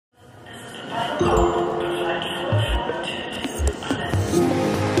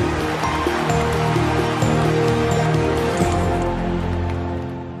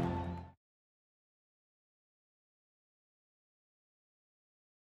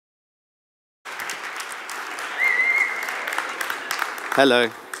Hello.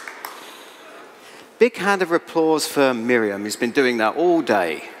 Big hand of applause for Miriam, who's been doing that all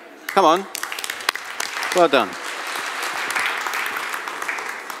day. Come on. Well done.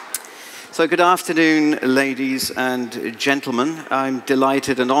 So good afternoon, ladies and gentlemen. I'm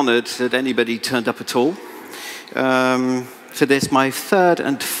delighted and honored that anybody turned up at all for this, my third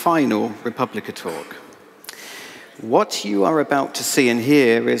and final Republica talk. What you are about to see and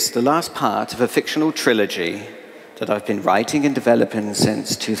hear is the last part of a fictional trilogy that I've been writing and developing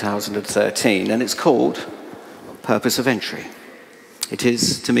since 2013, and it's called Purpose of Entry. It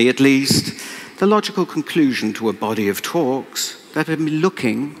is, to me at least, the logical conclusion to a body of talks that have been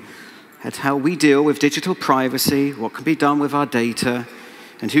looking at how we deal with digital privacy, what can be done with our data,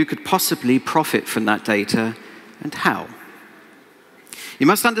 and who could possibly profit from that data, and how. You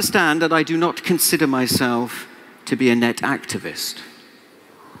must understand that I do not consider myself to be a net activist.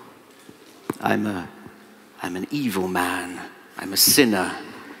 I'm an evil man. I'm a sinner.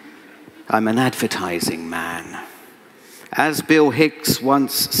 I'm an advertising man. As Bill Hicks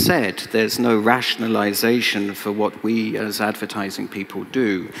once said, there's no rationalization for what we as advertising people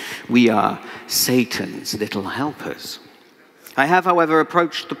do. We are Satan's little helpers. I have, however,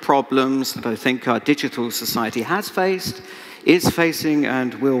 approached the problems that I think our digital society has faced, is facing,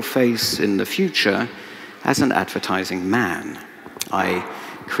 and will face in the future as an advertising man. I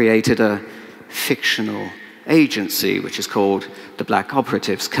created a fictional agency, which is called the Black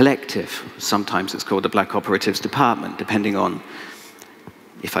Operatives Collective. Sometimes it's called the Black Operatives Department, depending on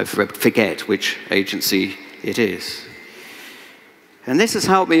if I forget which agency it is. And this has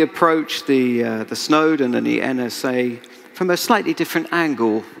helped me approach the Snowden and the NSA from a slightly different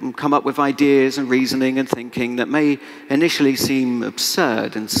angle and come up with ideas and reasoning and thinking that may initially seem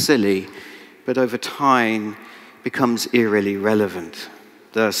absurd and silly, but over time becomes eerily relevant.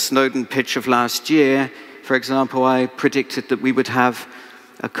 The Snowden pitch of last year, for example, I predicted that we would have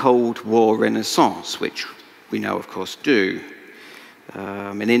a Cold War renaissance, which we now, of course, do.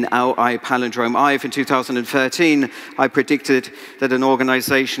 And in our palindrome IVE in 2013, I predicted that an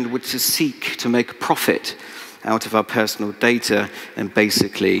organization would seek to make a profit out of our personal data and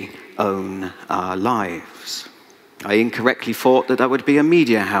basically own our lives. I incorrectly thought that that would be a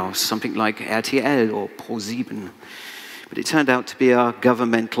media house, something like RTL or ProSieben, but it turned out to be our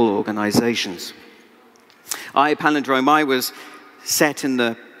governmental organizations. Palindrome I was set in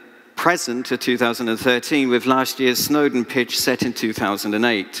the present of 2013 with last year's Snowden pitch set in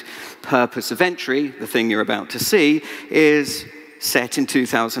 2008. Purpose of Entry, the thing you're about to see, is set in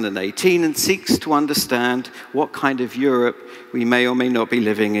 2018 and seeks to understand what kind of Europe we may or may not be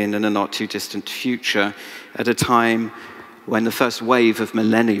living in a not too distant future at a time when the first wave of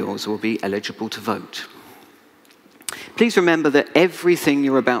millennials will be eligible to vote. Please remember that everything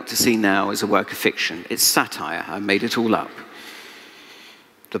you're about to see now is a work of fiction. It's satire. I made it all up.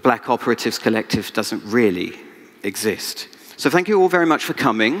 The Black Operatives Collective doesn't really exist. So thank you all very much for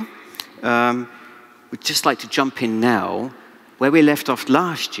coming. We'd just like to jump in now where we left off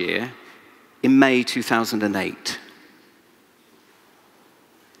last year in May 2008.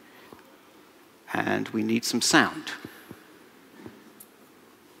 And we need some sound.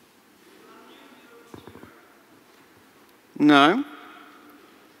 No?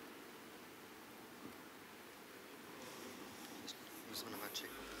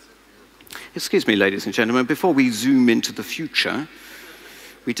 Excuse me, ladies and gentlemen, before we zoom into the future,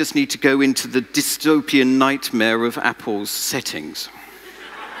 we just need to go into the dystopian nightmare of Apple's settings.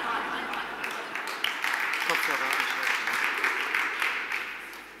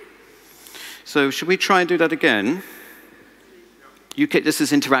 So should we try and do that again? This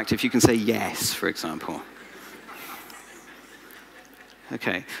is interactive. You can say yes, for example.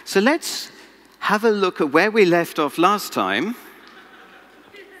 Okay, so let's have a look at where we left off last time,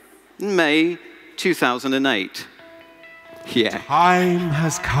 in May 2008. Yeah. Time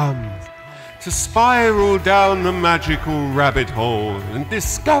has come to spiral down the magical rabbit hole and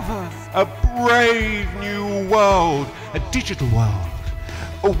discover a brave new world, a digital world,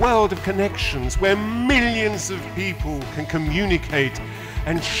 a world of connections where millions of people can communicate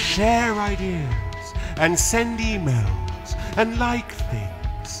and share ideas and send emails and like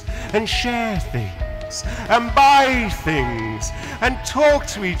things, and share things, and buy things, and talk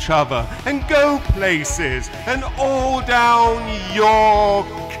to each other, and go places, and all down your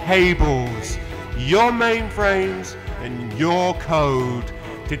cables, your mainframes, and your code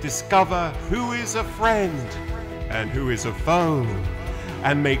to discover who is a friend and who is a foe,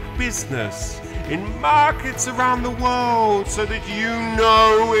 and make business in markets around the world so that you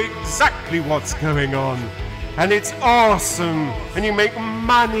know exactly what's going on. And it's awesome, and you make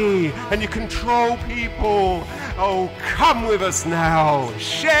money, and you control people. Oh, come with us now,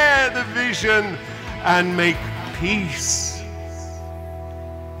 share the vision, and make peace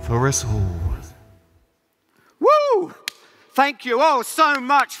for us all. Woo! Thank you all so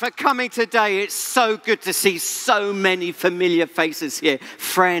much for coming today. It's so good to see so many familiar faces here.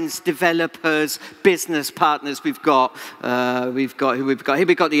 Friends, developers, business partners. We've got who we've got here.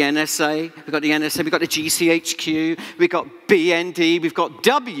 We've got the NSA. We've got the GCHQ. We've got BND. We've got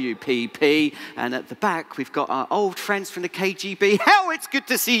WPP. And at the back, we've got our old friends from the KGB. Hell, it's good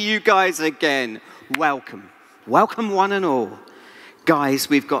to see you guys again. Welcome. Welcome one and all. Guys,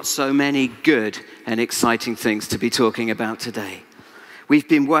 we've got so many good and exciting things to be talking about today. We've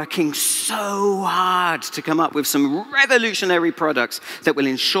been working so hard to come up with some revolutionary products that will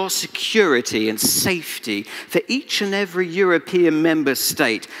ensure security and safety for each and every European member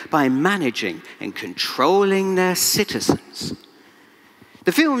state by managing and controlling their citizens.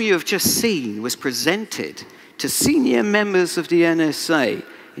 The film you have just seen was presented to senior members of the NSA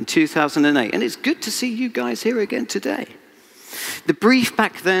in 2008, and it's good to see you guys here again today. The brief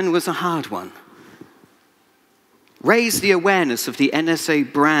back then was a hard one. Raise the awareness of the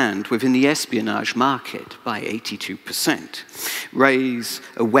NSA brand within the espionage market by 82%. Raise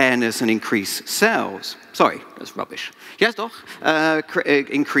awareness and increase sales. Sorry, that's rubbish. Yes, doch.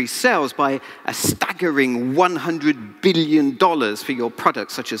 Increase sales by a staggering $100 billion for your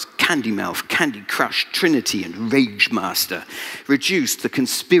products such as Candy Mouth, Candy Crush, Trinity, and Rage Master. Reduce the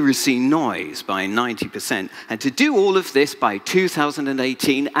conspiracy noise by 90%. And to do all of this by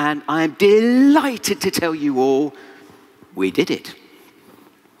 2018, and I'm delighted to tell you all, we did it.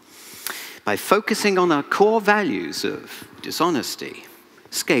 By focusing on our core values of dishonesty,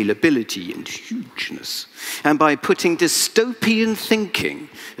 scalability, and hugeness, and by putting dystopian thinking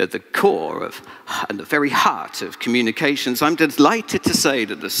at the core of, and the very heart of communications, I'm delighted to say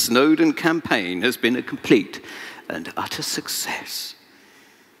that the Snowden campaign has been a complete and utter success.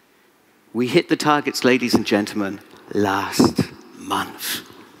 We hit the targets, ladies and gentlemen, last month.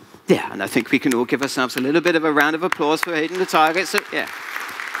 Yeah, and I think we can all give ourselves a little bit of a round of applause for hitting the targets. Yeah.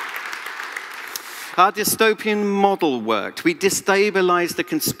 Our dystopian model worked. We destabilized the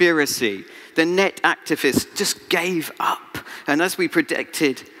conspiracy. The net activists just gave up. And as we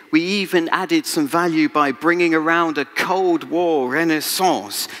predicted, we even added some value by bringing around a Cold War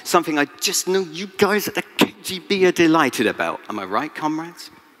renaissance, something I just know you guys at the KGB are delighted about. Am I right, comrades?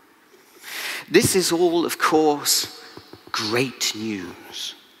 This is all, of course, great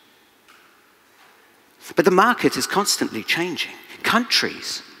news. But the market is constantly changing.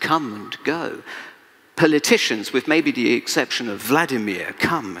 Countries come and go. Politicians, with maybe the exception of Vladimir,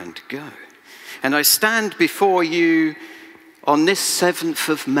 come and go. And I stand before you on this 7th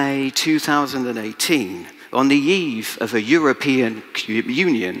of May 2018, on the eve of a European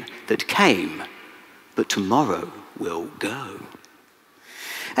Union that came, but tomorrow will go.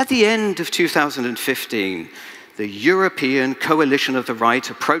 At the end of 2015, the European coalition of the right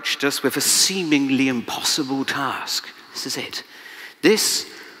approached us with a seemingly impossible task. This is it. This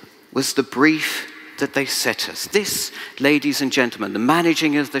was the brief that they set us. This, ladies and gentlemen, the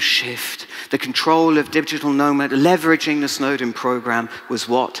managing of the shift, the control of digital nomad, leveraging the Snowden program was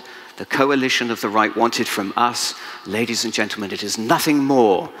what the coalition of the right wanted from us. Ladies and gentlemen, it is nothing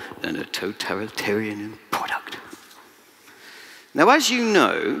more than a totalitarian product. Now, as you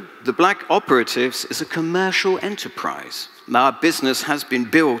know, the Black Operatives is a commercial enterprise. Our business has been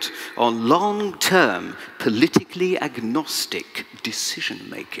built on long-term, politically agnostic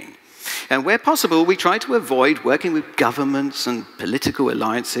decision-making. And where possible, we try to avoid working with governments and political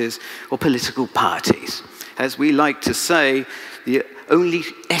alliances or political parties. As we like to say, the only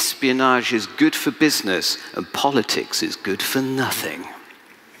espionage is good for business and politics is good for nothing.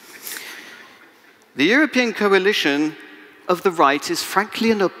 The European coalition of the right is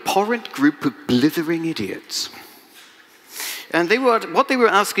frankly an abhorrent group of blithering idiots. And what they were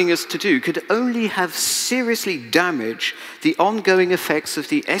asking us to do could only have seriously damaged the ongoing effects of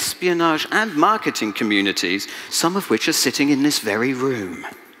the espionage and marketing communities, some of which are sitting in this very room.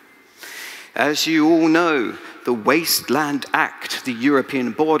 As you all know, the Wasteland Act, the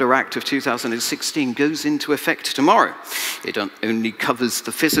European Border Act of 2016, goes into effect tomorrow. It not only covers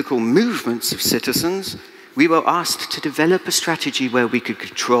the physical movements of citizens, we were asked to develop a strategy where we could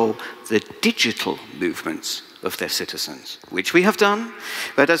control the digital movements of their citizens, which we have done,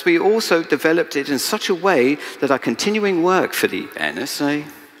 but as we also developed it in such a way that our continuing work for the NSA,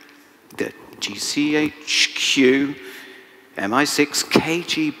 the GCHQ, MI6,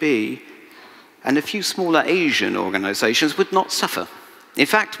 KGB, and a few smaller Asian organizations would not suffer. In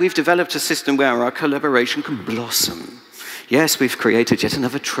fact, we've developed a system where our collaboration can blossom. Yes, we've created yet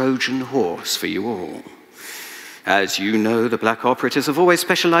another Trojan horse for you all. As you know, the Black Operatives have always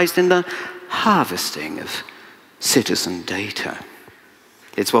specialized in the harvesting of citizen data.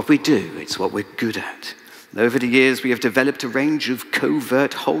 It's what we do, it's what we're good at. And over the years, we have developed a range of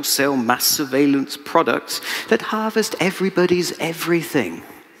covert, wholesale, mass surveillance products that harvest everybody's everything.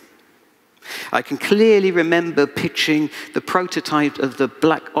 I can clearly remember pitching the prototype of the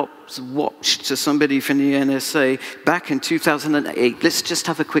Black Ops watch to somebody from the NSA back in 2008. Let's just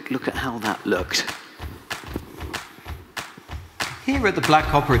have a quick look at how that looked. Here at the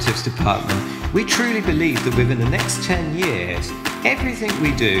Black Operatives Department, we truly believe that within the next 10 years, everything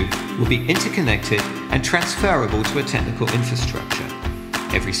we do will be interconnected and transferable to a technical infrastructure.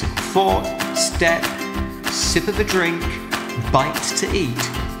 Every single thought, step, sip of a drink, bite to eat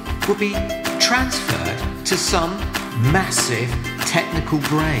will be transferred to some massive technical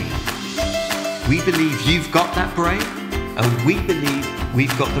brain. We believe you've got that brain, and we believe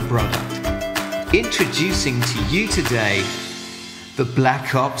we've got the product. Introducing to you today, the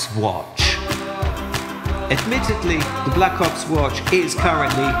Black Ops Watch. Admittedly, the Black Ops Watch is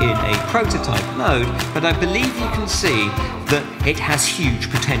currently in a prototype mode, but I believe you can see that it has huge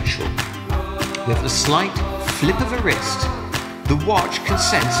potential. With a slight flip of a wrist, the watch can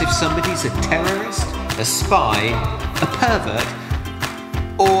sense if somebody's a terrorist, a spy, a pervert,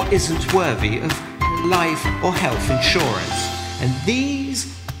 or isn't worthy of life or health insurance. And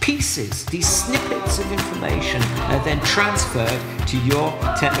these pieces, these snippets of information are then transferred to your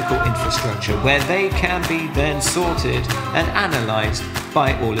technical infrastructure, where they can be then sorted and analyzed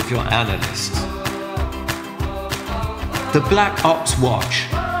by all of your analysts. The Black Ops Watch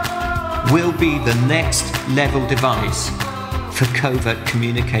will be the next level device for covert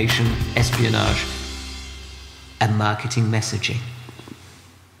communication, espionage, and marketing messaging.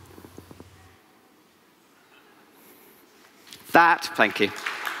 Thank you.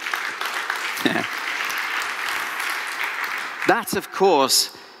 Yeah. That, of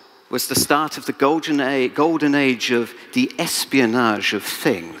course, was the start of the golden age of the espionage of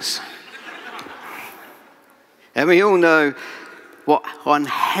things. And we all know what one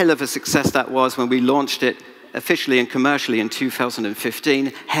hell of a success that was when we launched it officially and commercially in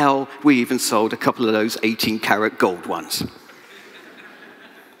 2015. Hell, we even sold a couple of those 18-karat gold ones.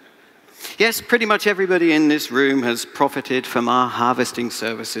 Yes, pretty much everybody in this room has profited from our harvesting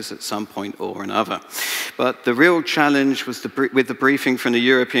services at some point or another. But the real challenge was with the briefing from the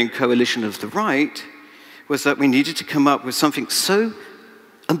European Coalition of the Right was that we needed to come up with something so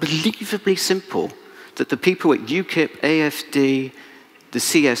unbelievably simple that the people at UKIP, AFD, the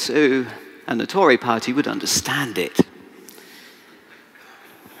CSU, and the Tory party would understand it.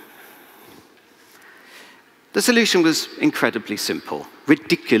 The solution was incredibly simple,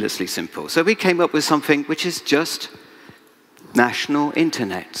 ridiculously simple. So we came up with something which is just national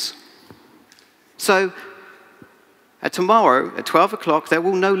internets. So tomorrow at 12 o'clock, there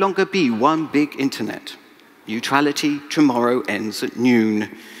will no longer be one big internet. Neutrality tomorrow ends at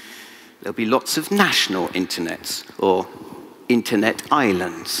noon. There'll be lots of national internets, or internet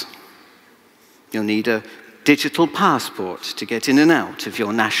islands. You'll need a digital passport to get in and out of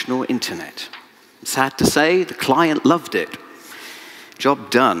your national internet. Sad to say, the client loved it. Job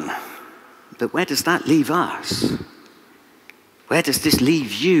done. But where does that leave us? Where does this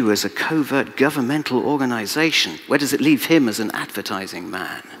leave you as a covert governmental organization? Where does it leave him as an advertising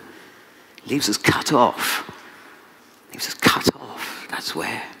man? It leaves us cut off. It leaves us cut off. That's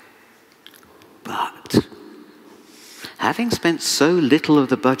where. But having spent so little of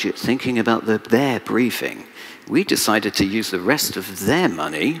the budget thinking about their briefing, we decided to use the rest of their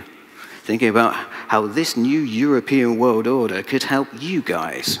money thinking about how this new European world order could help you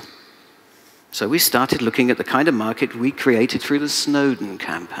guys. So we started looking at the kind of market we created through the Snowden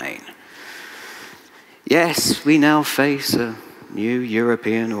campaign. Yes, we now face a new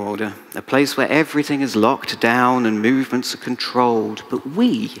European order, a place where everything is locked down and movements are controlled. But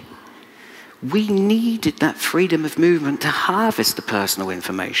we needed that freedom of movement to harvest the personal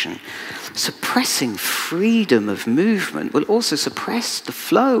information. Suppressing freedom of movement will also suppress the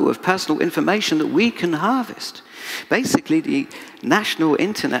flow of personal information that we can harvest. Basically, the national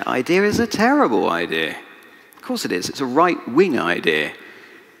internet idea is a terrible idea. Of course it is. It's a right-wing idea,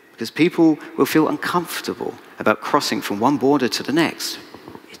 because people will feel uncomfortable about crossing from one border to the next.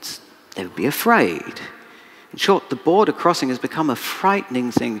 They would be afraid. In short, the border crossing has become a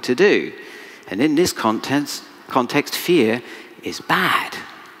frightening thing to do. And in this context, fear is bad.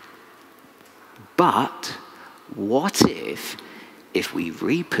 But what if we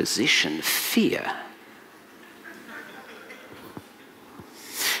reposition fear?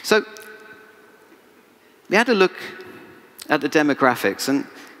 So we had a look at the demographics, and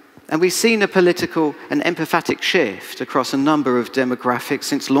we've seen a political and empathetic shift across a number of demographics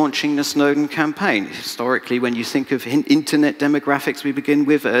since launching the Snowden campaign. Historically, when you think of internet demographics, we begin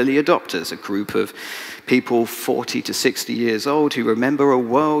with early adopters, a group of people 40 to 60 years old who remember a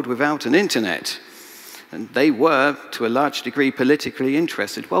world without an internet. And they were, to a large degree, politically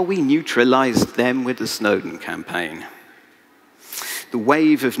interested. Well, we neutralized them with the Snowden campaign. The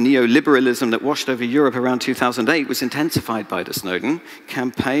wave of neoliberalism that washed over Europe around 2008 was intensified by the Snowden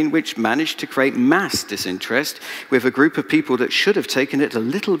campaign, which managed to create mass disinterest with a group of people that should have taken it a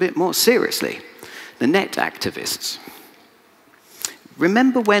little bit more seriously, the net activists.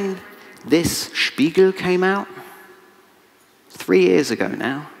 Remember when this Spiegel came out? 3 years ago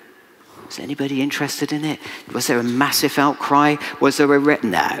now. Was anybody interested in it? Was there a massive outcry? Was there a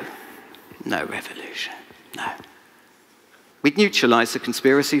no revolution, no. We'd neutralized the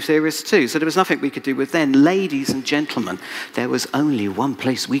conspiracy theorists too, so there was nothing we could do with them. Ladies and gentlemen, there was only one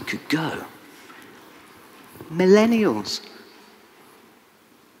place we could go. Millennials.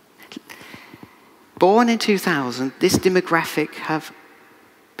 Born in 2000, this demographic have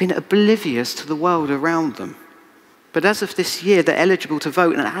been oblivious to the world around them. But as of this year, they're eligible to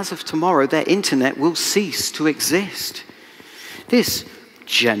vote, and as of tomorrow, their internet will cease to exist. This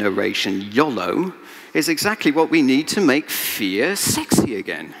generation YOLO is exactly what we need to make fear sexy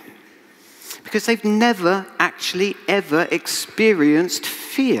again. Because they've never actually ever experienced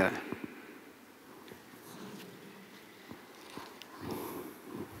fear.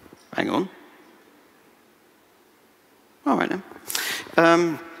 Hang on. All right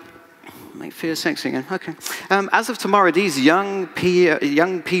then. Make fear sexy again. Okay. As of tomorrow, these young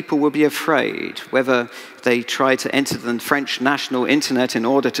people will be afraid whether they try to enter the French national internet in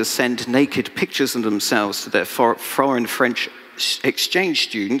order to send naked pictures of themselves to their foreign French exchange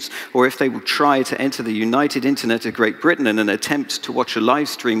students, or if they will try to enter the United Internet of Great Britain in an attempt to watch a live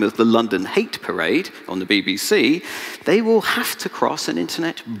stream of the London Hate Parade on the BBC, they will have to cross an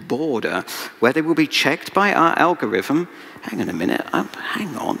internet border where they will be checked by our algorithm. Hang on a minute,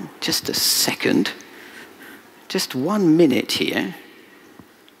 hang on, just a second. Just 1 minute here.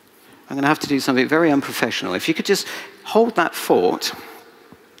 I'm going to have to do something very unprofessional. If you could just hold that thought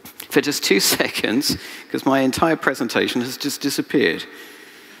for just 2 seconds, because my entire presentation has just disappeared.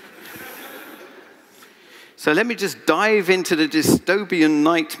 So let me just dive into the dystopian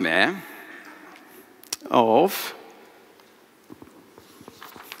nightmare of...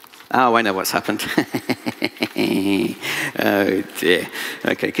 Oh, I know what's happened. Oh, dear.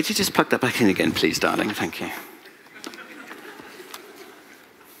 Okay, could you just plug that back in again, please, darling? Thank you.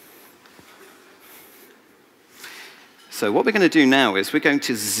 So what we're going to do now is we're going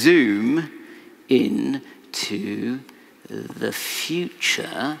to zoom into the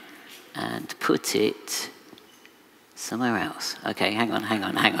future and put it somewhere else. Okay, hang on.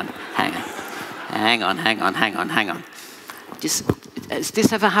 Has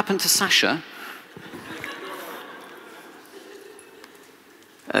this ever happened to Sasha?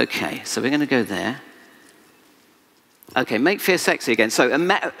 Okay, so we're going to go there. Okay, make fear sexy again. So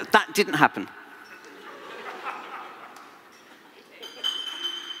that didn't happen.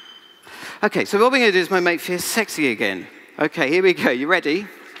 Okay, so what we're going to do is make fear sexy again. Okay, here we go. You ready?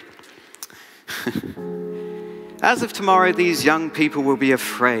 As of tomorrow, these young people will be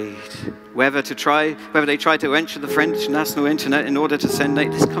afraid whether they try to enter the French national internet in order to send.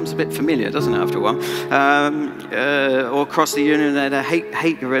 This comes a bit familiar, doesn't it? After a while, or cross the internet.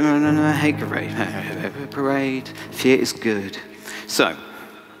 Hate parade. Fear is good. So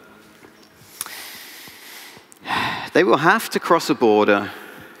they will have to cross a border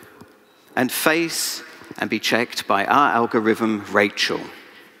and face and be checked by our algorithm, Rachel.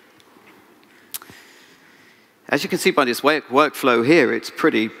 As you can see by this workflow here, it's a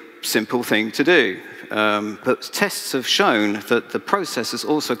pretty simple thing to do. But tests have shown that the process is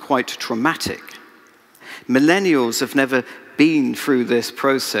also quite traumatic. Millennials have never been through this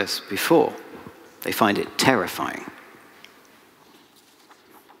process before. They find it terrifying.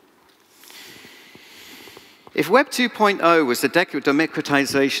 If Web 2.0 was the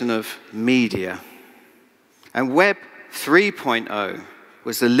democratization of media, and Web 3.0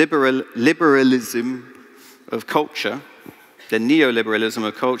 was the liberalism of culture, the neoliberalism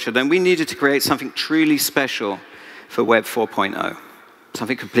of culture, then we needed to create something truly special for Web 4.0,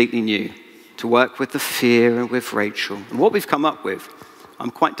 something completely new, to work with the fear and with Rachel. And what we've come up with,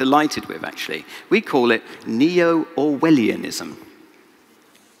 I'm quite delighted with, actually. We call it neo-Orwellianism.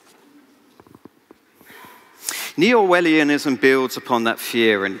 Neo-Orwellianism builds upon that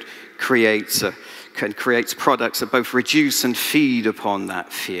fear and creates products that both reduce and feed upon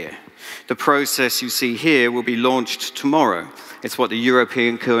that fear. The process you see here will be launched tomorrow. It's what the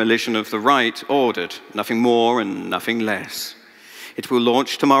European Coalition of the Right ordered, nothing more and nothing less. It will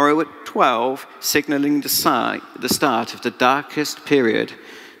launch tomorrow at 12, signaling the start of the darkest period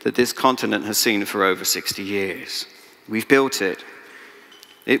that this continent has seen for over 60 years. We've built it,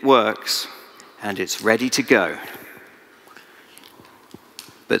 it works, and it's ready to go.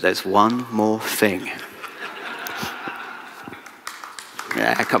 But there's one more thing.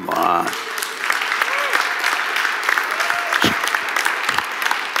 Yeah, come on.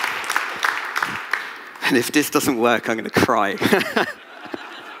 And if this doesn't work, I'm going to cry.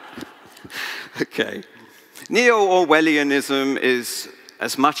 Okay. Neo-Orwellianism is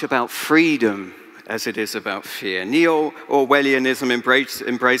as much about freedom as it is about fear. Neo-Orwellianism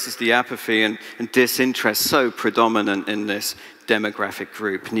embraces the apathy and disinterest so predominant in this demographic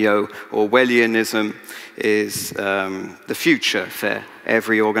group. Neo-Orwellianism is the future for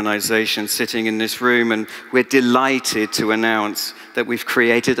every organization sitting in this room, and we're delighted to announce that we've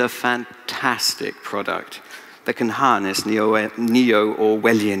created a fantastic product that can harness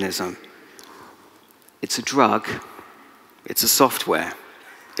Neo-Orwellianism. It's a drug, it's a software,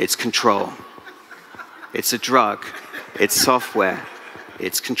 it's control. It's a drug, it's software,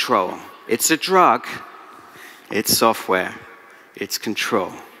 it's control. It's a drug, it's software, it's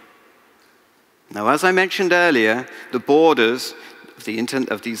control. Now, as I mentioned earlier, the borders of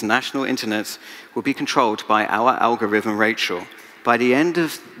these national internets will be controlled by our algorithm, Rachel. By the end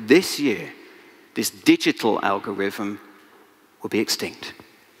of this year, this digital algorithm will be extinct.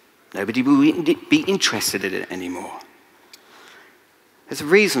 Nobody will be interested in it anymore. There's a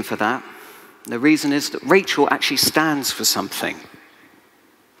reason for that. The reason is that Rachel actually stands for something.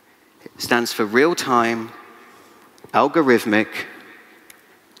 It stands for real-time, algorithmic,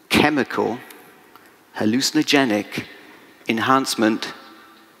 chemical, hallucinogenic, enhancement,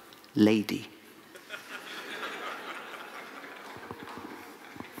 lady.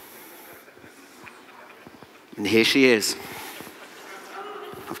 And here she is.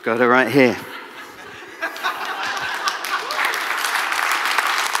 I've got her right here.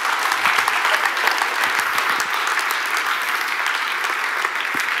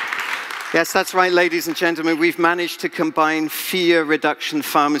 Yes, that's right, ladies and gentlemen. We've managed to combine fear reduction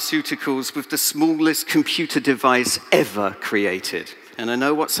pharmaceuticals with the smallest computer device ever created. And I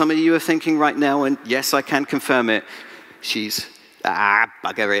know what some of you are thinking right now, and yes, I can confirm it. She's,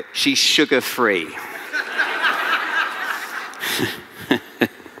 bugger it, she's sugar-free.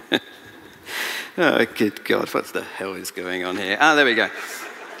 Oh, good God, what the hell is going on here? There we go.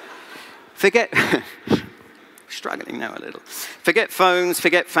 Forget... struggling now a little. Forget phones,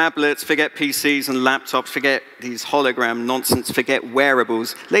 forget phablets, forget PCs and laptops, forget these hologram nonsense, forget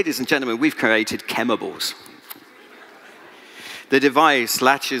wearables. Ladies and gentlemen, we've created chemables. The device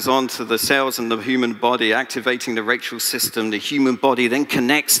latches onto the cells in the human body, activating the Rachel system. The human body then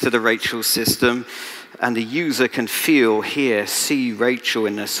connects to the Rachel system, and the user can feel, hear, see Rachel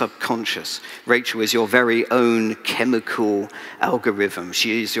in their subconscious. Rachel is your very own chemical algorithm.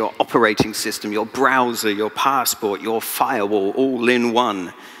 She is your operating system, your browser, your passport, your firewall, all in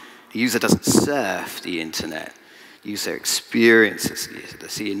one. The user doesn't surf the internet. The user experiences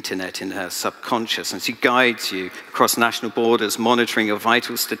the internet in her subconscious, and she guides you across national borders, monitoring your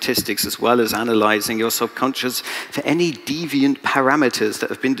vital statistics as well as analyzing your subconscious for any deviant parameters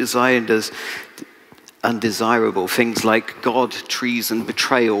that have been designed as undesirable, things like God, treason,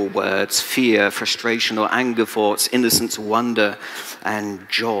 betrayal words, fear, frustration or anger thoughts, innocence, wonder, and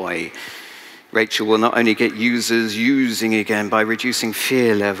joy. Rachel will not only get users using again by reducing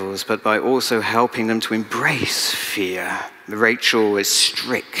fear levels, but by also helping them to embrace fear. Rachel is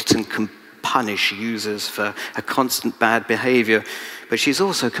strict and can punish users for a constant bad behavior, but she's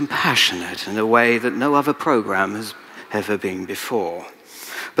also compassionate in a way that no other program has ever been before.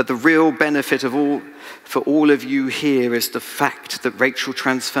 But the real benefit for all of you here is the fact that Rachel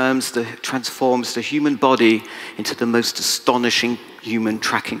transforms the human body into the most astonishing human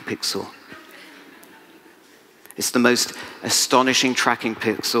tracking pixel. It's the most astonishing tracking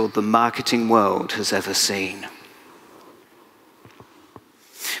pixel the marketing world has ever seen.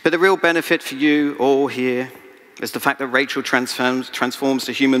 But the real benefit for you all here It's the fact that Rachel transforms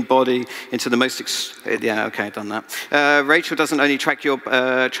the human body into the most... yeah, okay, I've done that. Rachel doesn't only track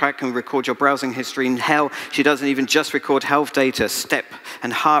and record your browsing history. In hell, she doesn't even just record health data, step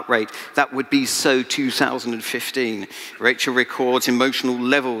and heart rate. That would be so 2015. Rachel records emotional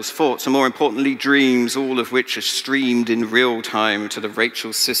levels, thoughts, and more importantly, dreams, all of which are streamed in real time to the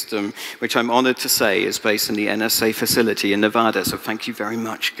Rachel system, which I'm honored to say is based in the NSA facility in Nevada. So thank you very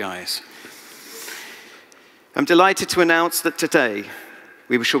much, guys. I'm delighted to announce that today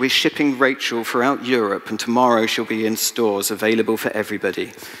we shall be shipping Rachel throughout Europe, and tomorrow she'll be in stores available for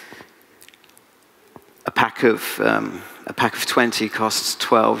everybody. A pack of 20 costs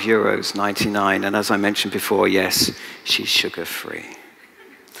 €12.99, and as I mentioned before, yes, she's sugar-free.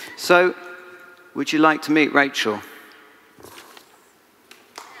 So, would you like to meet Rachel?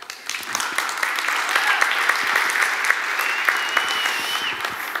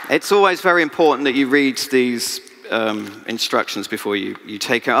 It's always very important that you read these instructions before you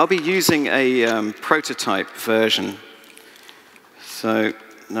take it. I'll be using a prototype version, so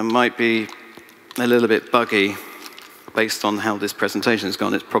that might be a little bit buggy based on how this presentation has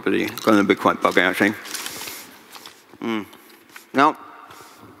gone. It's probably going to be quite buggy, actually. Now,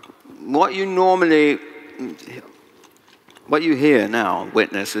 what you hear now,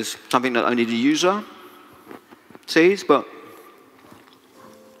 witness, is something that only the user sees, but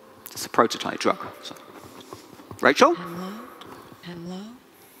it's a prototype drug. So. Rachel? Hello? Hello?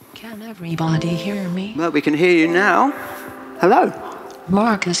 Can everybody hear me? Well, we can hear you now. Hello.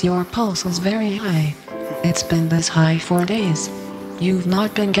 Marcus, your pulse is very high. It's been this high for days. You've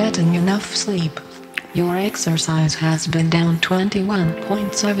not been getting enough sleep. Your exercise has been down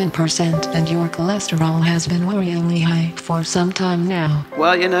 21.7% and your cholesterol has been worryingly high for some time now.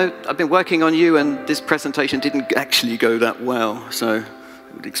 Well, you know, I've been working on you and this presentation didn't actually go that well, so it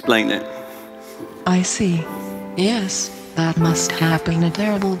would explain it. I see. Yes, that must have been a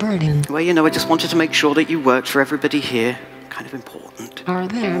terrible burden. Well, you know, I just wanted to make sure that you worked for everybody here. Kind of important. Are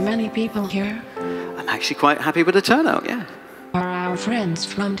there many people here? I'm actually quite happy with the turnout, yeah. Are our friends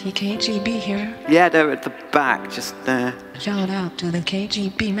from the KGB here? Yeah, they're at the back, just there. Shout out to the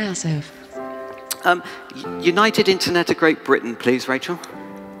KGB Massive. United Internet of Great Britain, please, Rachel.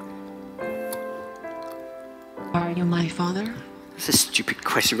 Are you my father? It's a stupid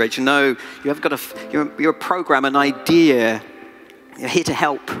question, Rachel. No, you haven't got you're a program, an idea. You're here to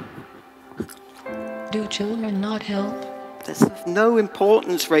help. Do children not help? That's of no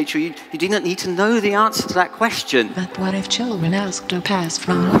importance, Rachel. You do not need to know the answer to that question. But what if children ask to pass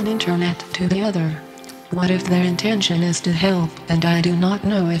from one internet to the other? What if their intention is to help, and I do not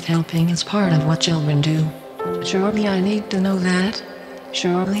know if helping is part of what children do? Surely I need to know that.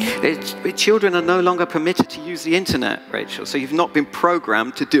 Surely? Children are no longer permitted to use the internet, Rachel, so you've not been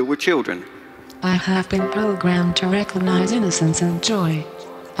programmed to deal with children. I have been programmed to recognize innocence and joy.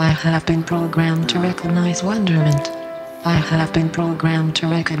 I have been programmed to recognize wonderment. I have been programmed to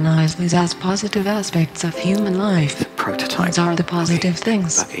recognize these as positive aspects of human life. Prototype. These are the positive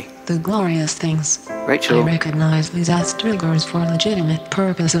things, Buggy. the glorious things. Rachel. I recognize these as triggers for legitimate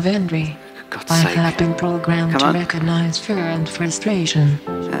purpose of envy. I have been programmed to recognize fear and frustration.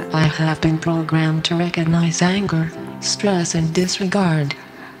 I have been programmed to recognize anger, stress, and disregard.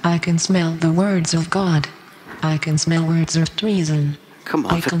 I can smell the words of God. I can smell words of treason. Come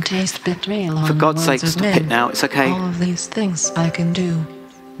on, I can taste betrayal on for God's the words sake, of stop men. it now. It's okay. All of these things I can do.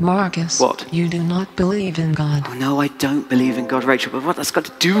 Marcus, what? You do not believe in God. Oh, no, I don't believe in God, Rachel. But what that's got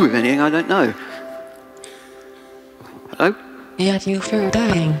to do with anything, I don't know. Hello? Yet you fear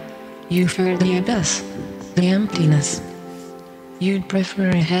dying. You fear the abyss, the emptiness. You'd prefer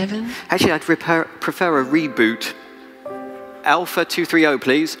a heaven? Actually, I'd prefer a reboot. Alpha 230,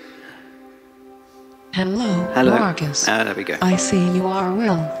 please. Hello, Hello. Marcus. There we go. I see you are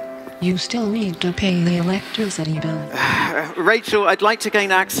well. You still need to pay the electricity bill. Rachel, I'd like to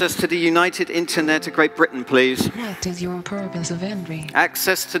gain access to the United Internet of Great Britain, please. What is your purpose of entry?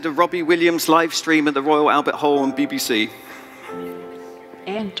 Access to the Robbie Williams live stream at the Royal Albert Hall on BBC.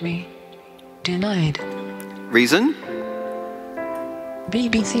 Entry denied. Reason?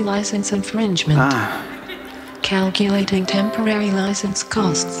 BBC license infringement. Calculating temporary license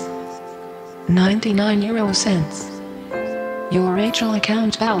costs. 99€. Your Rachel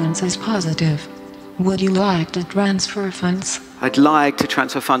account balance is positive. Would you like to transfer funds? I'd like to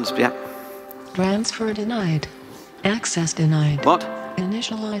transfer funds, yeah. Transfer denied. Access denied. What?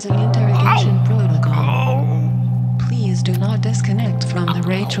 Initializing interrogation protocol. Please do not disconnect from the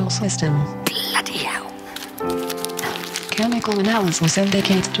Rachel system. Bloody hell. Chemical psychoanalysis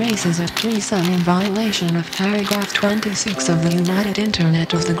indicates traces of treason in violation of paragraph 26 of the United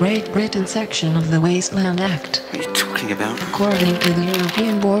Internet of the Great Britain section of the Wasteland Act. What are you talking about? According to the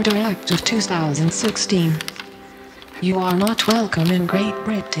European Border Act of 2016. You are not welcome in Great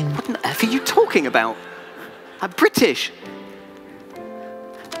Britain. What on earth are you talking about? I'm British.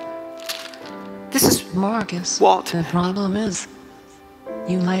 This is... Marcus. What? The problem is,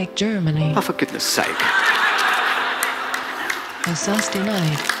 you like Germany. Oh, for goodness sake. Access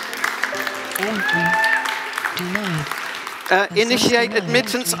denied. Entry denied. Initiate denied.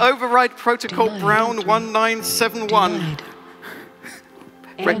 admittance override protocol Denied. Brown Entry. 1971. Denied.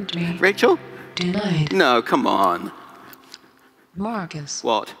 Entry Rachel? denied. No, come on. Marcus.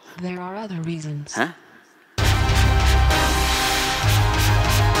 What? There are other reasons. Huh?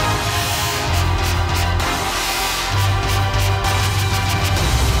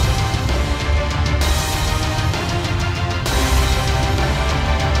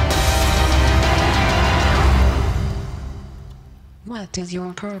 What is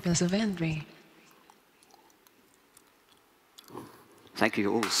your purpose of entry? Thank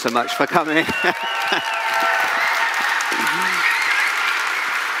you all so much for coming.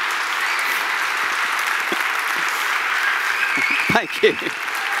 Thank you.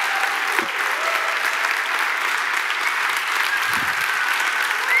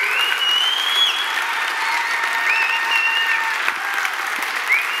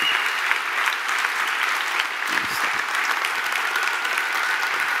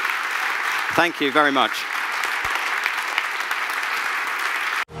 Thank you very much.